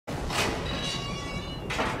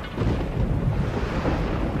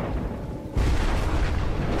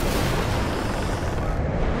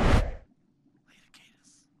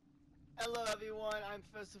Hello everyone, I'm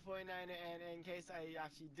Professor49er, and in case I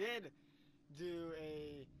actually did do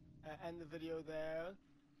a end the video there,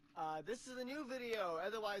 this is a new video.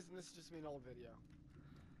 Otherwise, this is just an old video.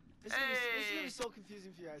 This is gonna be so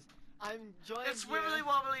confusing for you guys. I'm joined It's here. wibbly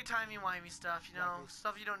wobbly timey wimey stuff, you know, Exactly.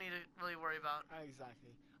 stuff you don't need to really worry about.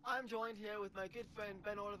 Exactly. I'm joined here with my good friend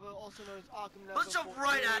Ben Oliver, also known as Arkham. Let's jump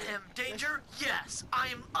right at him. Danger? Yes, I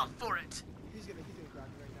am up for it. He's gonna grab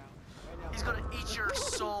me right now. He's gonna eat your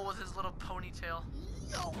soul with his little ponytail.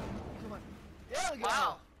 Yo! Come on. There we go.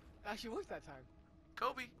 Wow. Actually worked that time.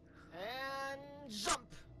 Kobe. And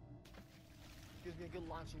jump. Gives me a good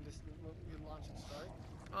launching start.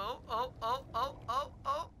 Oh.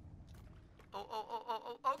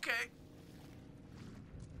 Okay.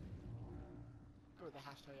 Go with the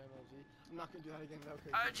hashtag MLG. I'm not gonna do that again though.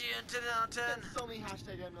 IGN 10 out of 10. So many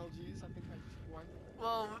hashtag MLGs. I think I won.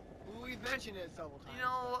 Well, we've mentioned it several times. You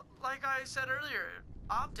know, like I said earlier,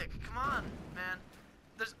 Optic, come on, man.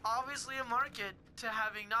 There's obviously a market to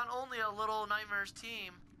having not only a Little Nightmares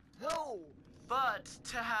team, no, but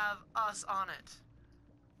to have us on it.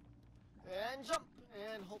 And jump,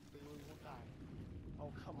 and hopefully we won't die.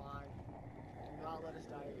 Oh, come on. Do not let us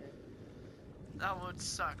die again. That would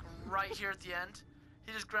suck. Right here at the end,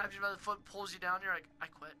 he just grabs you by the foot, pulls you down, you're like, I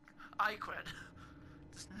quit. I quit.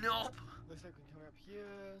 Just nope. Looks like we can come up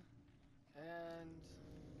here, and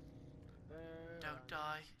there. Don't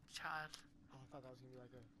die, Chad. Oh, I thought that was gonna be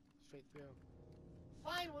like a straight through.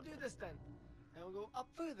 Fine, we'll do this then. And we'll go up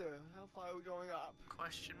further. How far are we going up?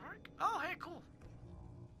 Question mark? Oh, hey, cool.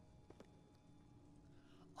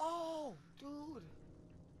 Oh, dude.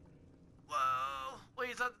 Whoa.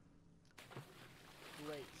 Wait, is that...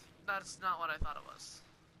 Great. That's not what I thought it was.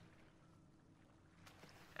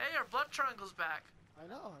 Hey, our blood triangle's back. I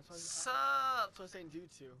know. That's what Sup? That's what I was saying due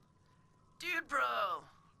to. Dude, bro.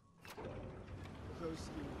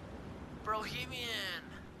 Broski. Brohemian.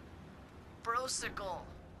 Brosicle.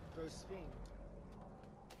 Brospin.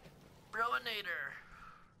 Broinator.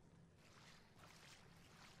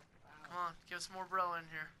 Come on, give us more bro in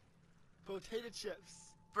here. Potato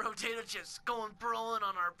chips. Bro-tato chips, going broing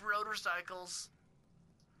on our brodercycles.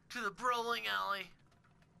 To the broling alley.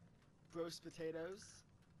 Bros potatoes.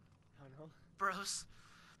 I don't know. Bros.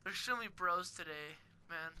 There's so many bros today,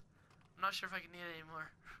 man. I'm not sure if I can eat it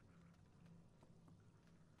anymore.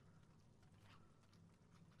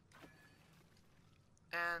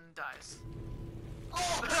 And dies.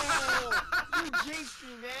 Oh! You jinxed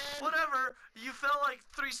me, man! Whatever. You fell like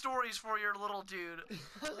 3 stories for your little dude.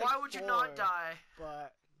 Why would you not die?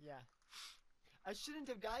 But, yeah. I shouldn't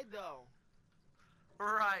have died, though.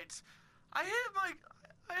 Right. I hit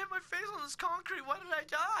my face on this concrete. Why did I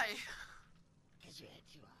die? Cause you hit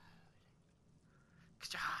too hard.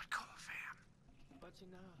 Cause you're hardcore, fam. But you're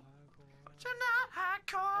not hardcore. But you're not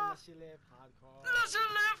hardcore. Unless you live hardcore. Unless you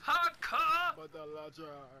live hardcore. But the legend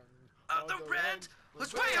of the red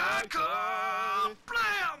was way hardcore.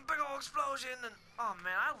 Blam! Big ol' explosion. And oh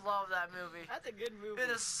man, I love that movie. That's a good movie. It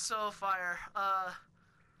is so fire.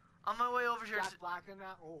 On my way over here. Jack Black in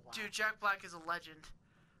that? Oh wow. Dude, Jack Black is a legend.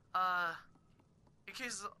 In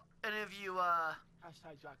case any of you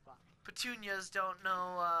Hashtag Jack Black. petunias don't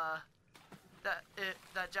know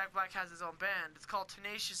that Jack Black has his own band. It's called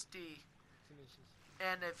Tenacious D. Tenacious.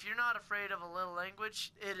 And if you're not afraid of a little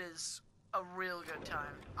language, it is a real good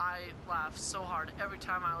time. I laugh so hard every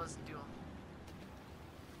time I listen to him.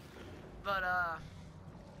 But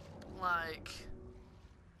like,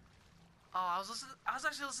 oh, I was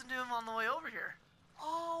actually listening to him on the way over here.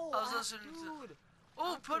 Oh, I was listening dude. to.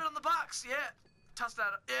 Oh, put it on the box. Yeah, toss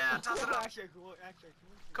that. Yeah, toss it up. Actually, cool. Actually,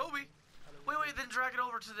 cool. Kobe. Wait, then drag it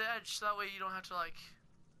over to the edge, so that way you don't have to like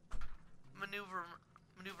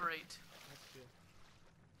maneuverate. That's true.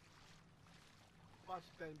 Watch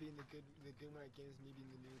Ben being the good one at games, me being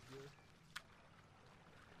the noob here.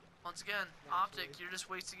 Once again, Naturally. Optic, you're just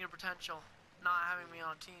wasting your potential, not having me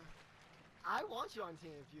on a team. I want you on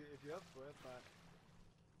team if you're up for it, but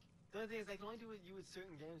the only thing is I can only do with you with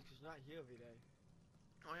certain games because you're not here every day.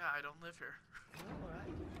 Oh yeah, I don't live here. Oh, alright.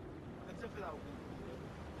 Except for that week.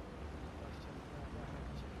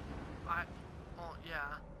 Oh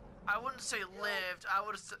yeah. I wouldn't say lived. I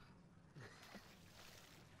would have said.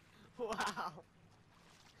 Wow.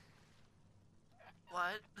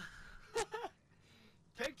 What?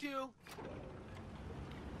 Take 2.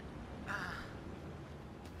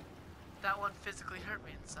 That one physically hurt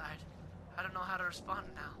me inside. I don't know how to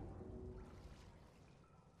respond now.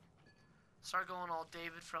 Start going all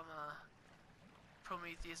David from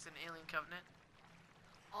Prometheus and Alien Covenant.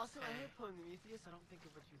 Also, I Hey. heard Prometheus, I don't think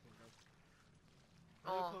of what you think of. I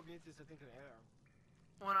Oh. heard Prometheus, I think of Arrow.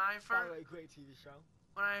 When I By the first, way, great TV show.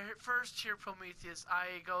 When I first hear Prometheus,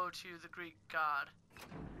 I go to the Greek god.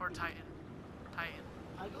 Or Titan. Titan.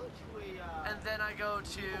 I go to a, And then I go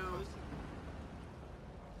to... evil person.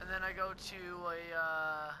 And then I go to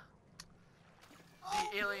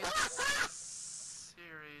the Alien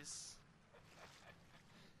series.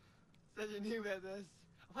 Such a new business.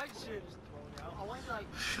 I probably should have just thrown it out. I wanted to, like,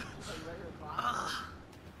 just like regular class.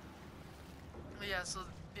 But yeah, so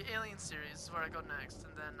the Alien series is where I go next,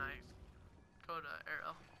 and then I go to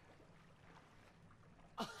Arrow.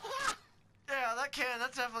 Yeah,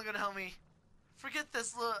 that's definitely gonna help me. Forget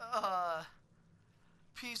this little,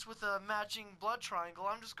 piece with a matching blood triangle.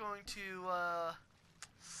 I'm just going to,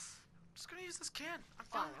 use this can.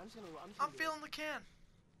 Fine, I'm feeling the can.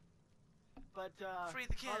 But, Free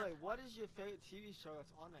the can. by the way, what is your favorite TV show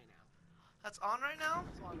that's on right now? That's on right now?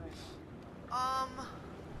 That's on right now.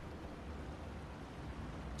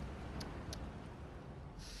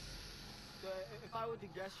 If I were to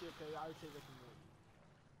guess your favorite, I would say Rick and Morty.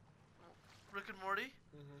 Rick and Morty?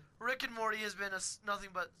 Mm-hmm. Rick and Morty has been nothing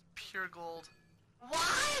but pure gold.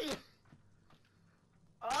 Why?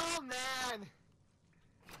 Oh, man.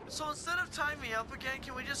 So instead of tying me up again,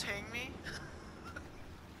 can we just hang me?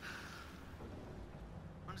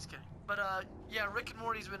 I'm just kidding. But, yeah, Rick and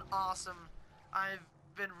Morty's been awesome. I've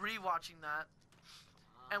been rewatching that.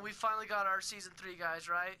 And we finally got our season 3, guys,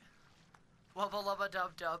 right? Wubba lubba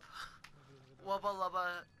dub dub. Wubba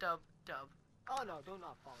lubba dub dub. Oh, no, do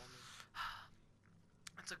not follow me.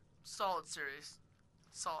 It's a solid series.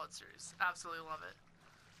 Solid series. Absolutely love it.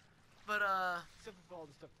 But, Except for all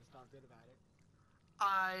the stuff that's not good about it.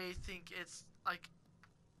 I think it's, like,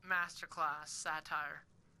 masterclass satire.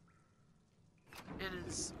 It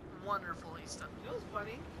is wonderfully done. You know what's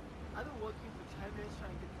funny? I've been working for 10 minutes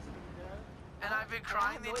trying to get this thing there. And I've been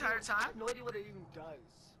crying the entire I time? have no idea what it even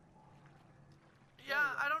does.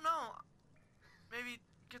 Yeah, I don't know. Maybe it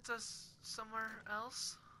gets us somewhere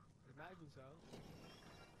else? Imagine so.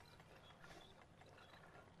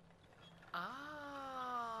 Oh.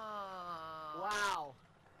 Wow.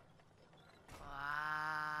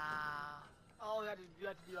 Wow. Oh, you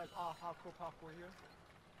have to be like, oh, hardcore parkour here.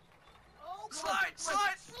 Oh, Slide!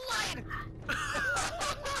 Slide! Slide!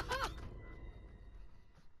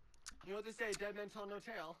 You know what they say, dead men tell no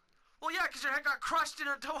tale. Well, yeah, because your head got crushed in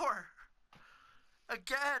a door.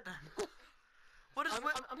 Again. What is I'm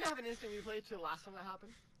gonna have an instant replay to the last time that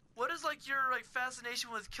happened. What is like your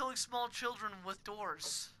fascination with killing small children with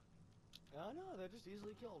doors? I don't know, they're just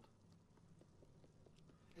easily killed.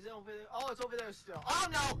 Is it over there? Oh, it's over there still. Oh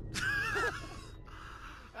no!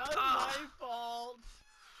 That was my fault.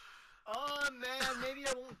 Oh man, maybe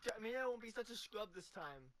I won't be such a scrub this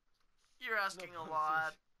time. You're asking a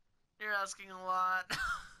lot. You're asking a lot.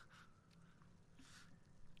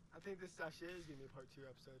 I think this actually is gonna be a part 2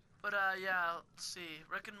 episode. But yeah, let's see.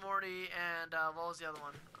 Rick and Morty and what was the other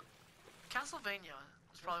one? Castlevania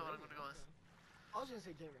is probably what I'm gonna go with. I was gonna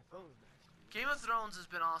say Game of Thrones next. Game of Thrones has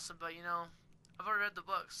been awesome, but you know, I've already read the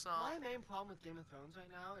books, so. My main problem with Game of Thrones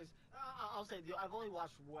right now is, I'll say, I've only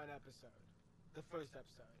watched one episode, the first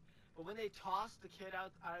episode. But when they tossed the kid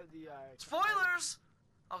out of the Spoilers!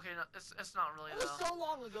 Okay, no, it's not really it though. was so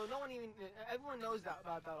long ago. No one even, everyone knows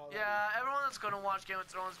about that already. Yeah, everyone that's gonna watch Game of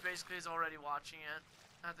Thrones basically is already watching it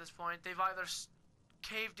at this point. They've either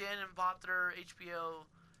caved in and bought their HBO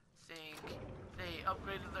thing, they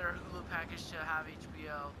upgraded their Hulu package to have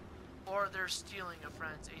HBO, or they're stealing a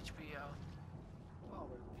friend's HBO.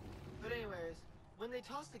 Probably. But anyways, when they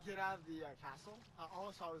tossed the kid out of the castle, all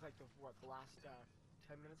I saw was like the last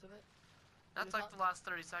 10 minutes of it. That's like the last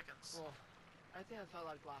 30 seconds. Well, I think I saw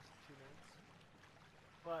like the last 2 minutes.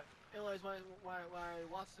 But anyways, when I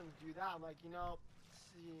watched them do that, I'm like, you know,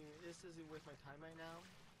 see, this isn't worth my time right now.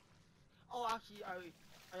 Oh, actually, I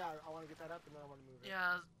want to get that up and then I want to move it.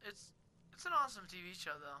 Yeah, it's an awesome TV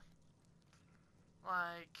show though.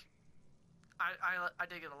 Like, I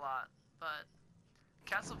dig it a lot, but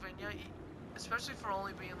Castlevania, especially for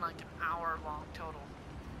only being like an hour long total,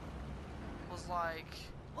 was like.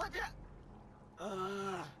 What the?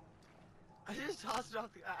 I just tossed it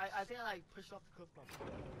off the. I think I like pushed off the cliff bump.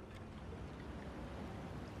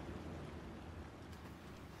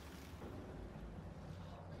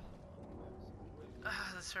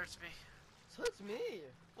 This hurts me. So it's me.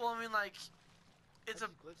 Well, I mean, like, it's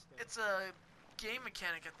It's a game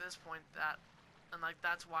mechanic at this point and like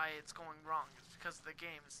that's why it's going wrong. It's because of the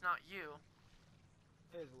game. It's not you.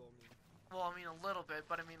 It is a little mean. Well, I mean a little bit,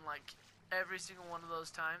 but I mean like every single one of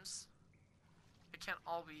those times, it can't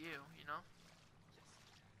all be you, you know?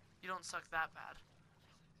 You don't suck that bad.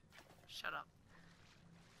 Shut up.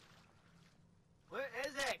 Where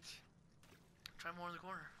is it? Try more in the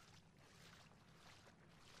corner.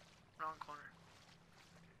 Wrong corner.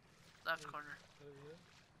 Left corner. Over here.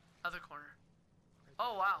 Other corner.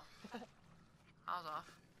 Oh wow. I was off.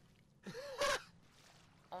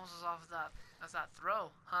 Almost as off as that. That's that throw.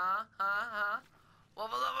 Huh?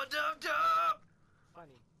 Wubba lubba dub dub!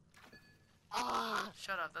 Funny. Ah!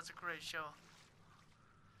 Shut up, that's a great show.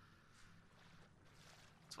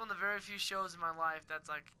 It's one of the very few shows in my life that's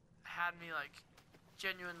like had me like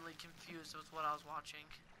genuinely confused with what I was watching.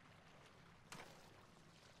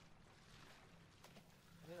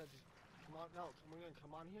 Yeah, just come on. No, we're gonna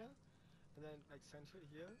come on here, and then like center it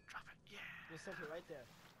here. Drop it, yeah. We're center it right there.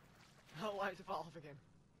 Oh, why did it fall off again?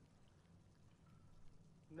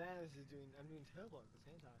 Man, I'm doing terrible at the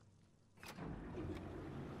same time.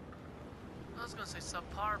 I was gonna say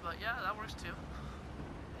subpar, but yeah, that works too.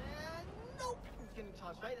 And nope! It's getting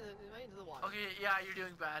tossed right into the water. Okay, yeah, you're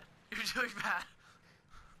doing bad. You're doing bad.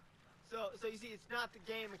 So you see, it's not the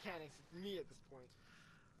game mechanics, it's me at this point.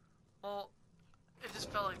 Well, it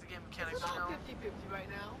just felt like the game mechanics, It's you about know? 50-50 right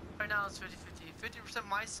now. Right now it's 50-50. 50%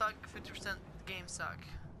 my suck, 50% game suck.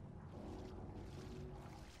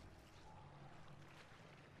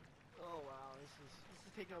 Oh wow, this is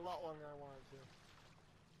taking a lot longer than I wanted to.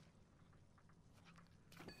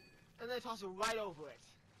 And then I toss it right over it.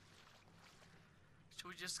 Should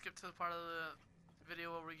we just skip to the part of the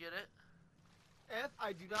video where we get it? If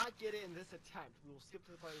I do not get it in this attempt, we will skip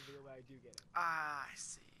to the part of the video where I do get it. Ah, I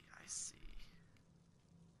see, I see.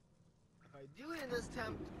 If I do it in this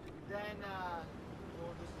attempt, then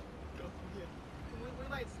we'll just go from here. We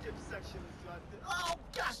might skip sections throughout oh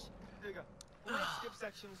gosh! There you go. We might skip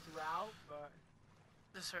sections throughout, but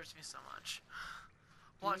This hurts me so much.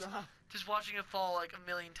 Nah. Just watching it fall like a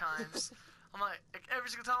million times. I'm like every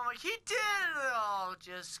single time I'm like, he did it! Oh,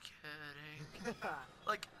 just kidding.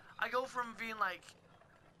 Like, I go from being like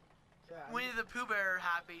yeah, Winnie the Pooh Bear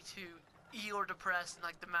happy to Eeyore depressed in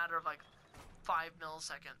like the matter of like 5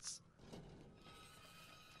 milliseconds.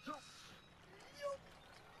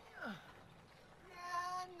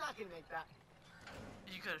 I'm not gonna make that.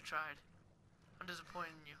 You could have tried. I'm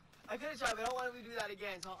disappointed in you. I could have tried, but I don't want to do that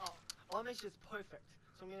again. So I want to make sure it's perfect.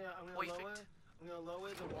 So I'm gonna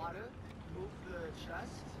lower the water, move the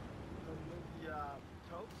chest, move the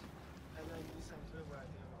coat, and then do something where I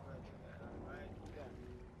think I'm gonna do that. Right? Yeah.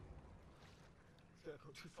 It's gonna go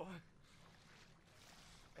too far.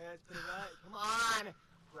 And let's put it right. Come on!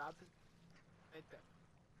 Grab it. Right there.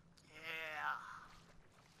 Yeah.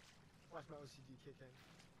 Watch my OCD kick in.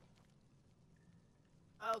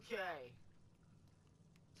 Okay.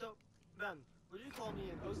 So, Ben, would you call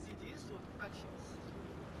me an OCDist or a perfectionist?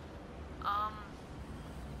 I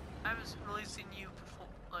haven't really seen you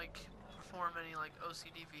perform any like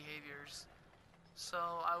OCD behaviors, so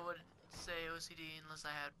I would say OCD unless I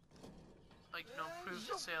had like no proof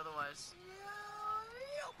to say otherwise.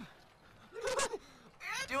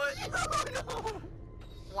 Do it! No!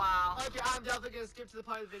 Wow. Okay, I'm definitely gonna skip to the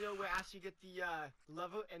part of the video where after you get the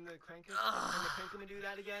lever and the cranker, and the cranker gonna do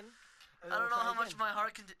that again. I don't know how much my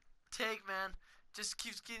heart can take, man. Just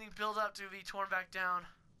keeps getting built up to be torn back down.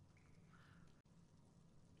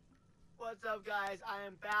 What's up, guys? I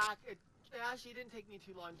am back. It actually didn't take me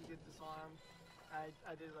too long to get this arm. I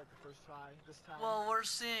did it like the first try this time. Well, we're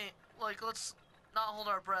seeing, like, let's not hold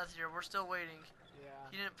our breath here. We're still waiting. Yeah.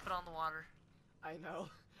 You didn't put on the water. I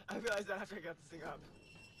know. I realized that after I got this thing up.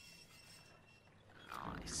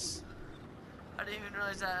 Nice. I didn't even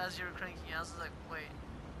realize that as you were cranking. I was like, wait.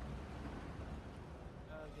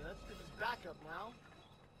 Okay, let's get this back up now.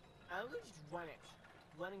 And let's just run it.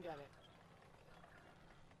 Run and gun it.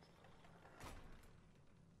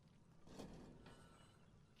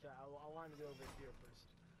 Okay, I want to go over here first.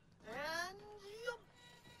 And jump!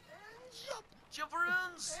 And jump!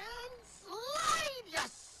 Jumperins! And slide!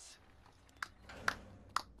 Yes!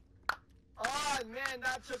 Oh man,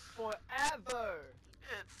 that took forever!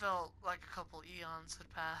 It felt like a couple eons had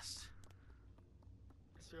passed.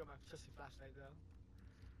 I still got my trusty flashlight though.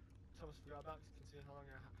 Thomas forgot about considering how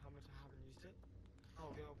much I haven't used it. Oh,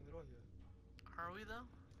 we're gonna open the door here. Are we though?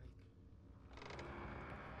 I think.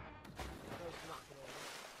 No, it's not gonna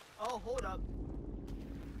open. Oh, hold up.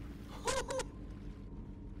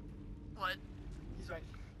 What? He's right.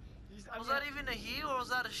 Was that even a he or was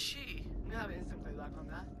that a she? I'm gonna have an instant playback on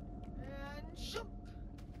that. And jump!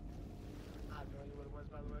 I have no idea what it was,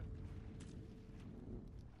 by the way.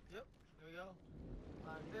 Yep, there we go.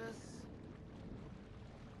 On this.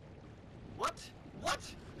 What?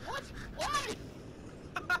 What? What? Why?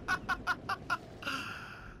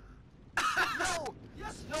 No!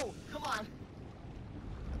 Yes, no! Come on!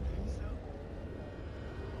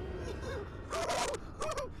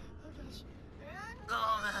 Oh gosh. And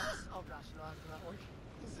Oh man. oh gosh, no, that's not working.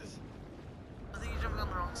 This is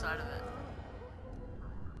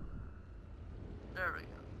There we go.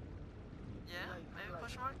 Yeah, Like, maybe like,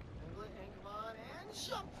 question mark? angle it, and come on, and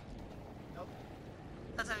jump! Nope.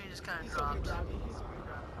 That time you just kind of He's still gonna dropped. grab me. He's still gonna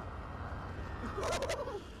grab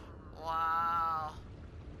me. Wow.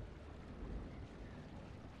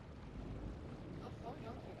 How far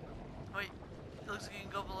down can you go? Wait, it looks like you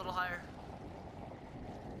can go up a little higher.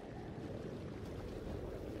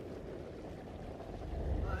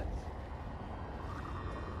 But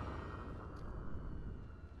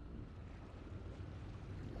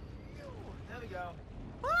there we go.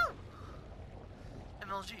 Woo!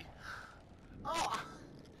 MLG. Oh!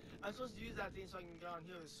 I'm supposed to use that thing so I can go on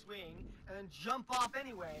here with a swing and then jump off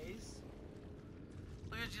anyways.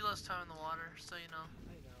 We'll give you less time in the water, so you know.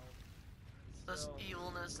 I know. Less Still,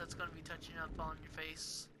 evilness that's going to be touching up on your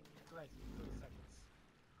face. like 30 seconds.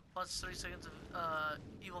 Plus 30 seconds of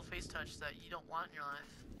evil face touch that you don't want in your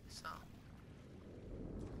life. So.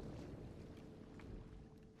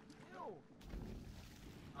 Ew.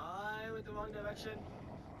 I went the wrong direction.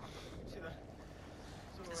 To the.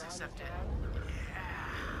 Just accept it. Yeah.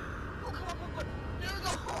 Oh, come on, come on. There we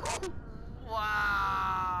go.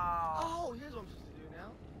 Wow. Oh, here's what I'm supposed to do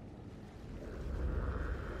now.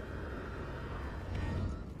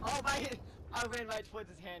 Oh, I ran right towards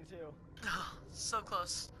his hand too. So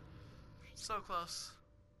close. So close.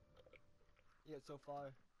 Yeah, so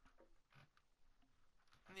far.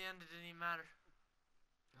 In the end, it didn't even matter.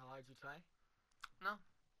 How hard did you try? No.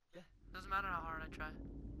 Yeah. Doesn't matter how hard I try.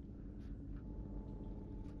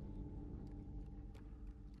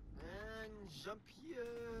 And jump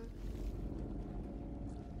here.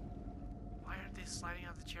 Why aren't they sliding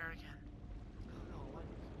out the chair again? I don't know what.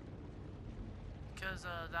 Because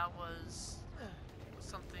that was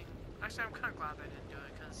something. Actually, I'm kind of glad they didn't do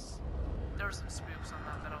it because there were some spooks on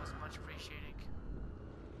that I was much appreciating.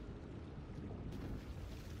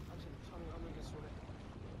 I'm gonna swim it.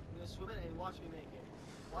 I'm gonna swim it and watch me make it.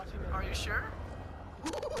 Watch me make it. Are you sure?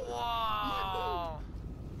 Whoa!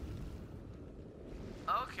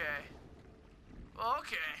 Okay.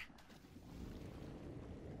 Okay.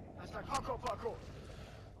 That's not parkour.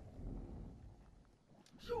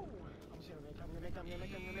 Shoo! I'm gonna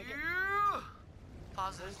make it. Yeah.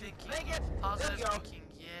 Positive thinking. Make it! Positive There we go. thinking.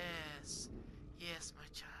 Yes. Yes, my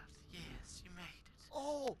child. Yes, you made it.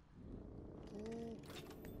 Oh!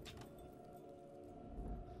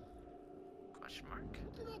 Question mark.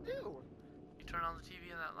 What did I do? You turn on the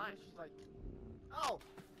TV in that light. It's just like, oh!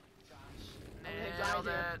 Gosh. Nailed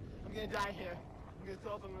it. I'm gonna die here. I'm gonna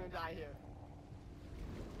throw up, I'm gonna die here.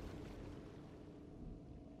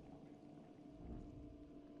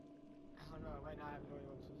 I don't know, right now I have no idea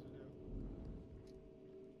what I'm supposed to do.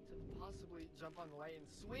 To possibly jump on the light and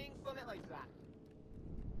swing from it like that.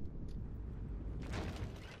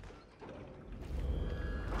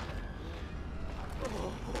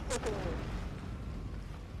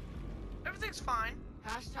 Everything's fine.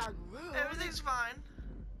 Hashtag rude. Everything's fine.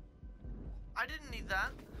 I didn't need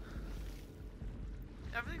that.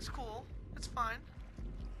 Everything's cool. It's fine.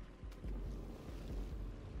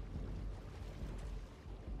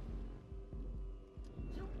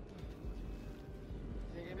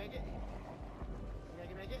 Think I can make it? Think I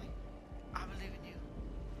can make it? I believe in you.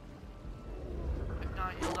 If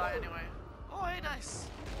not, you'll die anyway. Oh, hey, nice.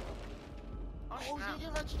 Oh, Oh, he's snap. gonna get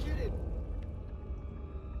electrocuted.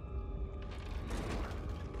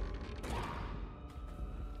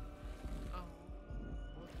 Oh.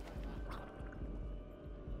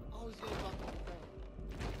 Oh, he's gonna drop the whole thing.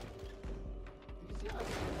 You can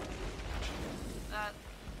see how That.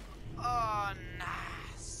 Oh,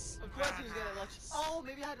 nice. of course he was gonna electrocute. Oh,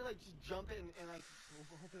 maybe I had to like just jump it and like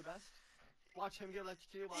hope for the best. Watch him get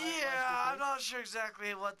electrocuted while Yeah, I'm not sure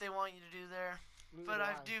exactly what they want you to do there. But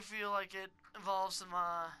I do feel like it involves some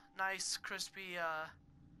nice, crispy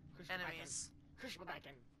enemies. Crispy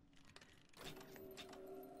bacon.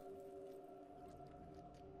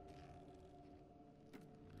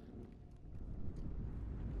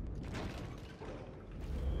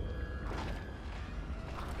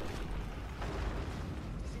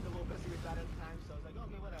 I seemed a little busy with that at the time, so I was like,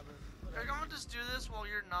 okay, whatever. Greg, I'm gonna just do this while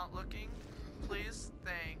you're not looking. Please?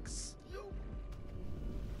 Thanks.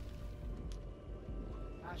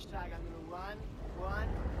 Hashtag I'm gonna run,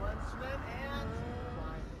 swim, and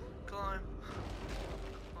climb. Climb.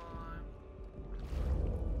 Climb.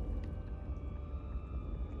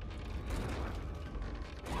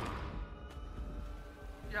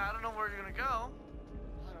 Yeah, I don't know where you're gonna go.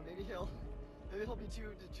 I don't know, maybe he'll be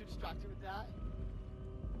too distracted with that.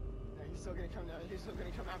 No, he's still gonna come down. He's still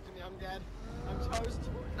gonna come after me. I'm dead. I'm toast.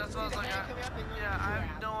 That's what I was like. Yeah, I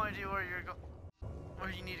have no idea where where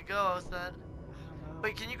you need to go with that.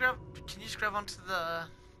 Wait, can you just grab onto the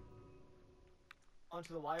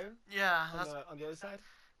onto the wire Yeah, on the other side.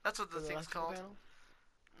 that's what the For the thing's electrical called. panel?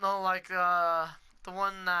 No, like the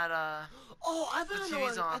one that Oh, I the think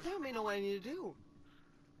TV's I on. think I may know what I need to do.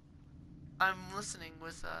 I'm listening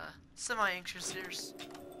with semi-anxious ears.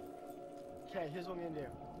 Okay, here's what I'm gonna do.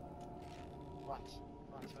 Watch.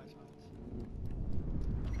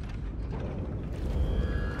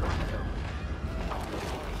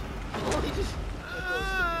 Oh, he just.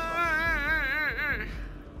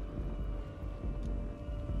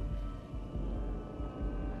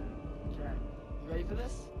 Okay, you ready for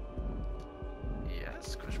this?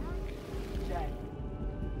 Yes, question mark? Okay.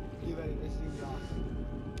 You ready? This thing's off.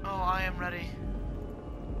 Oh, I am ready.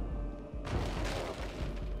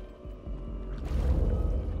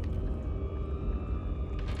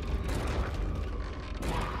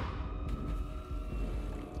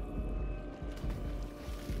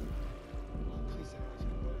 Please say that's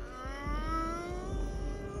gonna work.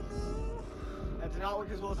 That did not work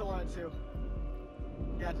as well as I wanted to.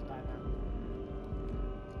 You had to die now.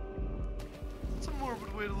 It's a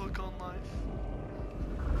morbid way to look on life.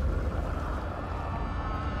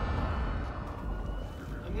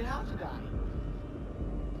 I'm gonna have to die.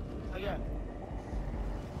 Again.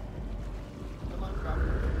 Come on, grab it.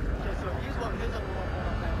 Okay, so here's what I'm planning.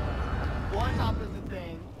 Go on top of the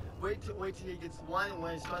thing. Wait till he gets one, and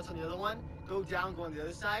when it starts on the other one, go down, go on the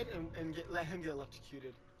other side, and let him get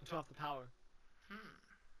electrocuted and turn off the power.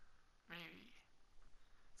 Maybe.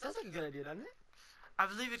 Sounds like a good idea, doesn't it? I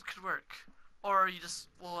believe it could work. Or you just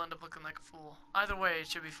will end up looking like a fool. Either way, it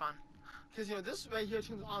should be fun. Because, you know, this right here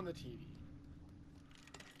turns on the TV.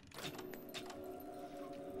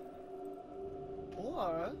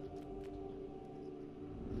 Or...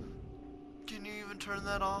 Can you even turn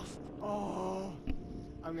that off? Oh...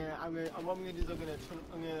 what I'm gonna do is I'm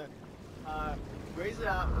gonna raise it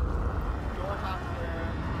up, go on top of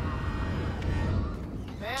there.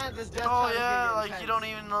 Man, this death Oh time yeah, is like intense. you don't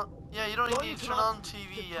even know. Yeah, you don't even need to turn on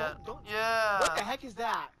TV yet. Yeah. What the heck is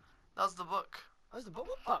that? That was the book. What's the book?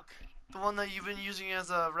 Fuck. The one that you've been using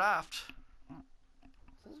as a raft.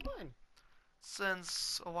 Since when?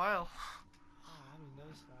 Since a while. Oh, I haven't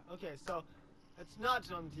noticed that. Okay, so it's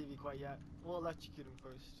not on the TV quite yet. We'll electrocute him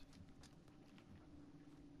first.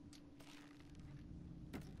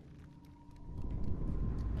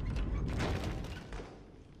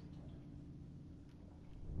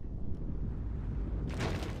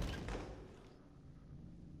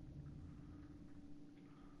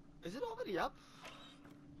 Is it already up?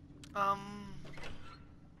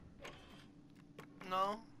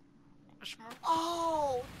 No. Question mark?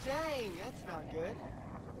 Oh, dang, that's not good.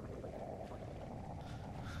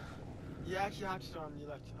 You actually have to turn on the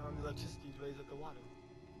electricity to raise up the water.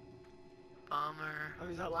 Bummer. I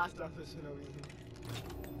mean, that last death was for no reason.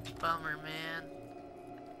 Bummer, man.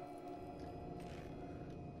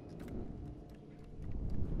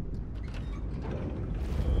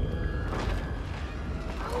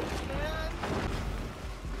 Oh, man!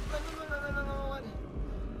 Run.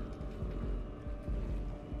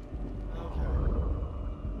 Okay.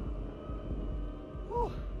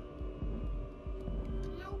 Whew.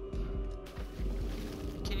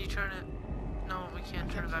 Can you turn it? No, we can't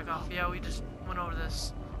turn it back off. Yeah, we just went over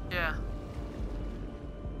this. Yeah.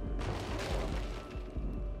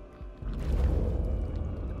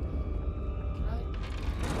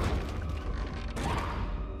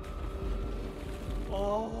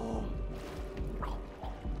 Oh.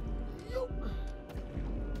 Yup.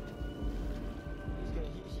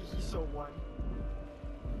 He's so one.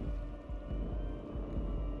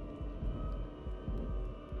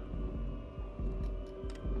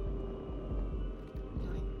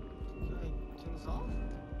 Can I turn this off?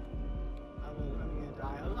 I'm gonna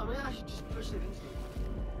die. I'm gonna actually just push it into it.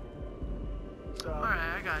 So. Alright,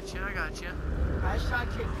 I got you. I shot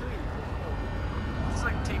take 3. It's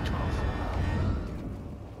like take 12.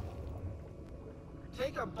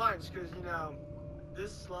 Take a bunch, because, you know,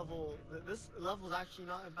 this level's actually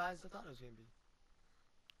not as bad as I thought it was going to be.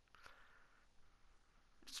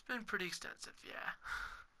 It's been pretty extensive, yeah.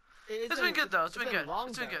 It's been good though. It's been good. long,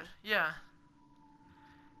 It's been though, good. Yeah.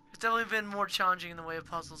 It's definitely been more challenging in the way of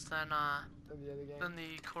puzzles than than the other game. than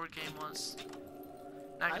the core game was.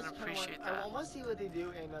 And I can just kinda appreciate want, that. I want to see what they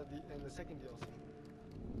do in the second DLC.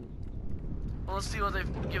 Well, let's see what they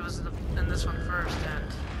give us in this one first,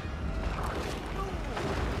 and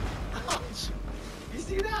Ouch! You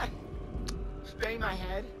see that? Just bang my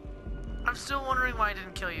head. I'm still wondering why I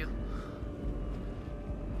didn't kill you.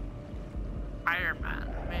 Iron Man,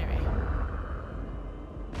 maybe.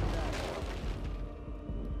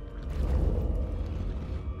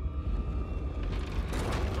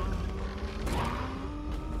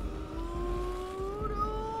 Oh,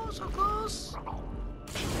 so close.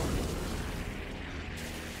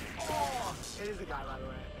 Oh, it is a guy, by the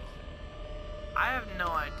way. I have no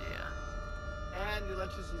idea. And the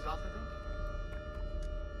electricity's off, I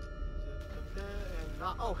think. And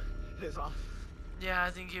not. Oh, it is off. Yeah,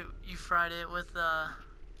 I think you fried it with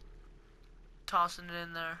tossing it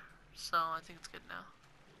in there. So I think it's good now.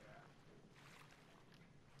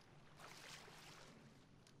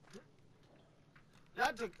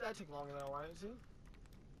 That took longer than I wanted to.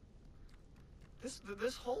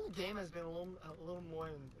 This whole game has been a little more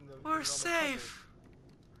in the. We're safe.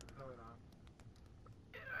 No,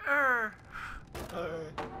 we're not.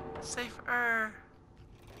 Safer.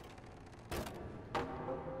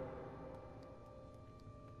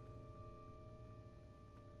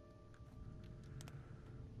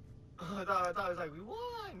 I thought it was like we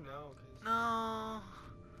won. No. No.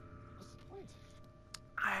 What's the point?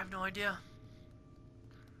 I have no idea.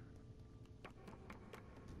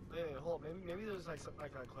 Wait, hold on. Maybe there's like a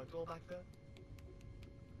collectible back there.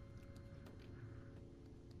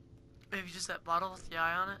 Maybe just that bottle with the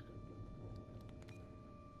eye on it.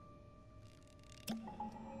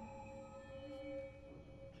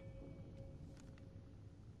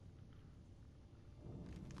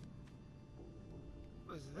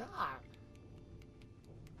 What was that?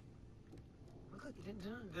 Look like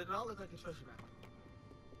did not look like a treasure map.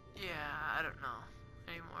 Yeah, I don't know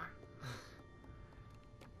anymore.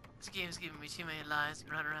 This game's giving me too many lies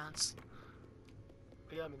and runarounds.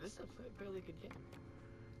 But yeah, I mean, this is a fairly good game.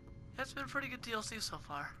 That's been a pretty good DLC so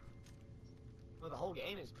far. Well, the whole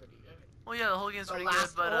game is pretty good. Well, yeah, the whole game's pretty good,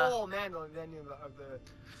 but oh man, the venue of the.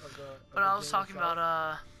 But I was talking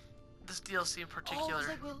about this DLC in Oh, particular.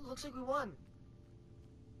 looks like we won.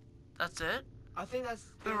 That's it? I think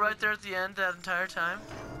that's. We were right there at the end that entire time.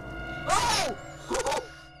 Oh!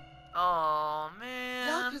 Oh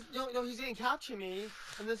man. No, he's gonna capture me,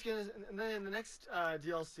 and then in the next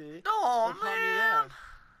DLC. Oh man.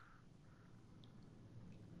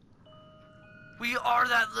 We are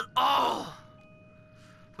that little. Oh.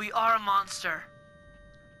 We are a monster.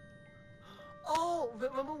 Oh,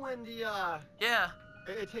 remember when the Yeah.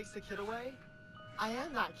 it takes the kid away? I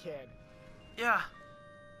am that kid. Yeah.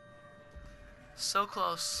 So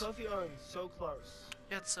close. Sophie Owens, so close.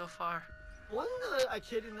 Yet so far. Wasn't there a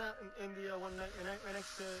kid in the one right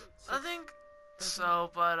next to? I think so,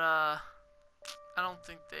 but I don't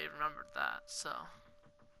think they remembered that. So.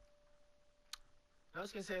 I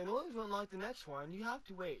was gonna say, in order to unlock the next one, you have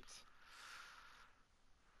to wait.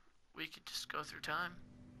 We could just go through time.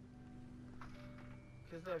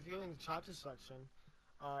 Because if you're in the chapter selection,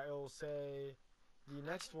 it will say the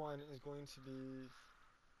next one is going to be,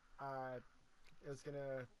 it's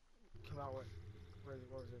gonna come out with, what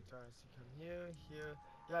was it? So come here. Yeah,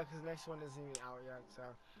 because the next one isn't even out yet.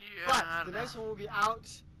 So. Yeah. But the next one will be out,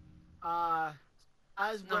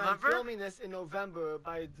 as when I'm filming this in November.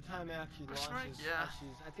 By the time it actually launches, right? Yeah.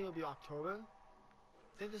 I think it'll be October.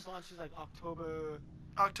 I think this launches like October,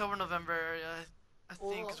 November area. I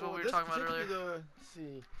think is what we were talking about earlier. Let's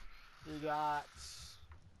see, you got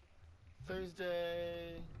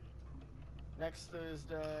Thursday, next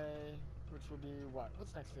Thursday, which will be what?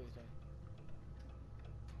 What's next Thursday?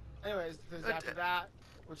 Anyways, Thursday after that,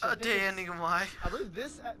 which a day ending in Y. I believe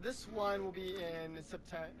this one will be in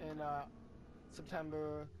September,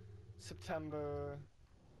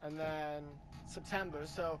 and then September.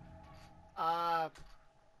 So, yeah,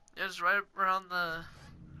 just right around time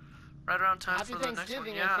happy for the next one.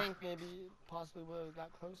 Thanksgiving, Yeah. I think maybe possibly we're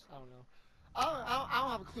that close. I don't know. I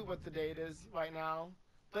don't have a clue what the date is right now.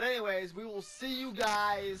 But anyways, we will see you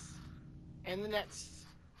guys in the next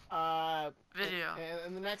Video.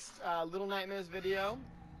 In the next Little Nightmares video,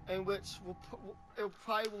 in which it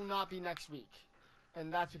probably will not be next week,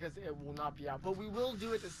 and that's because it will not be out. But we will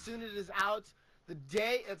do it as soon as it is out. The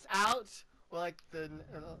day it's out, or like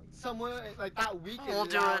somewhere like that week. We'll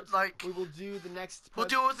do it like we will do the next. We'll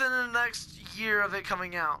do it within the next year of it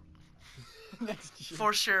coming out. Next year.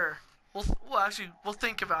 For sure. We'll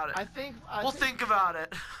think about it. We'll think about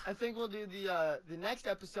it. I think we'll do the next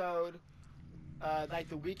episode, like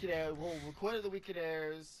the week it airs. We'll record it the week it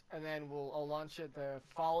airs, and then I'll launch it the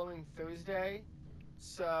following Thursday.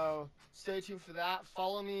 So stay tuned for that.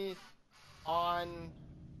 Follow me on.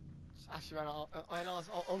 Actually, right now it's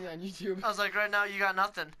only on YouTube. I was like, right now you got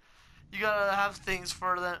nothing. You gotta have things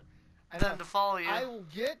for them to follow you. I will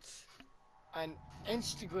get an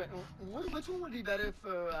Instagram. Which one would be better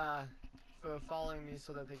for following me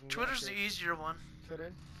so that they can? Twitter's the easier one.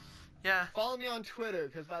 Twitter. Yeah. Follow me on Twitter,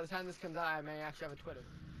 because by the time this comes out, I may actually have a Twitter.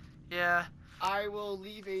 Yeah. I will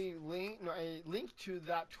leave a link to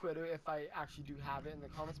that Twitter if I actually do have it in the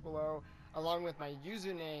comments below, along with my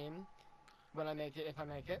username when I make it, if I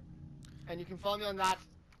make it. And you can follow me on that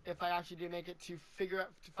if I actually do make it to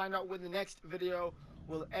find out when the next video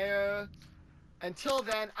will air. Until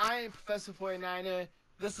then, I am Professor 49er.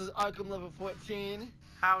 This is Arkham Level 14.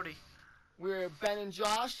 Howdy. We're Ben and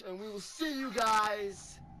Josh, and we will see you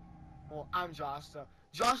guys. Well, I'm Josh, so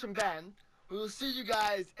Josh and Ben. We will see you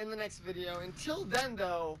guys in the next video. Until then,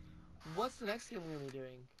 though, what's the next game we're gonna be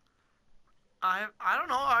doing? I don't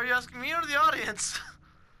know. Are you asking me or the audience?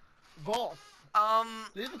 Both. Um.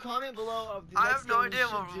 Leave a comment below of the I next have no game idea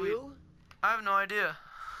we what should do. I have no idea.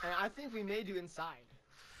 And I think we may do Inside.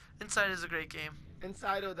 Inside is a great game.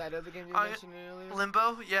 Inside or that other game you mentioned earlier?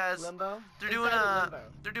 Limbo, yes. Limbo?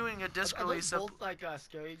 They're doing a disc release. Are those both like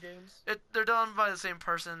scary games? They're done by the same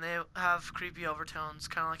person. They have creepy overtones,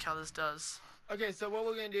 kind of like how this does. Okay, so what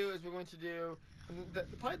we're going to do is we're going to do...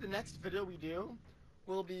 probably the next video we do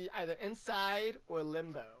will be either Inside or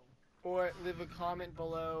Limbo. Or leave a comment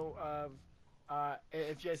below of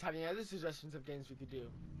if you guys have any other suggestions of games we could do.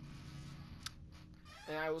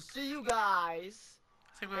 And I will see you guys...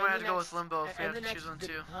 I think we might have to go with Limbo if we have to choose one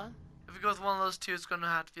too. Huh? If we go with one of those two, it's going to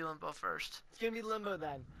have to be Limbo first. It's going to be Limbo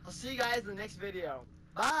then. I'll see you guys in the next video.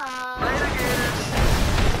 Bye! Later, Gators!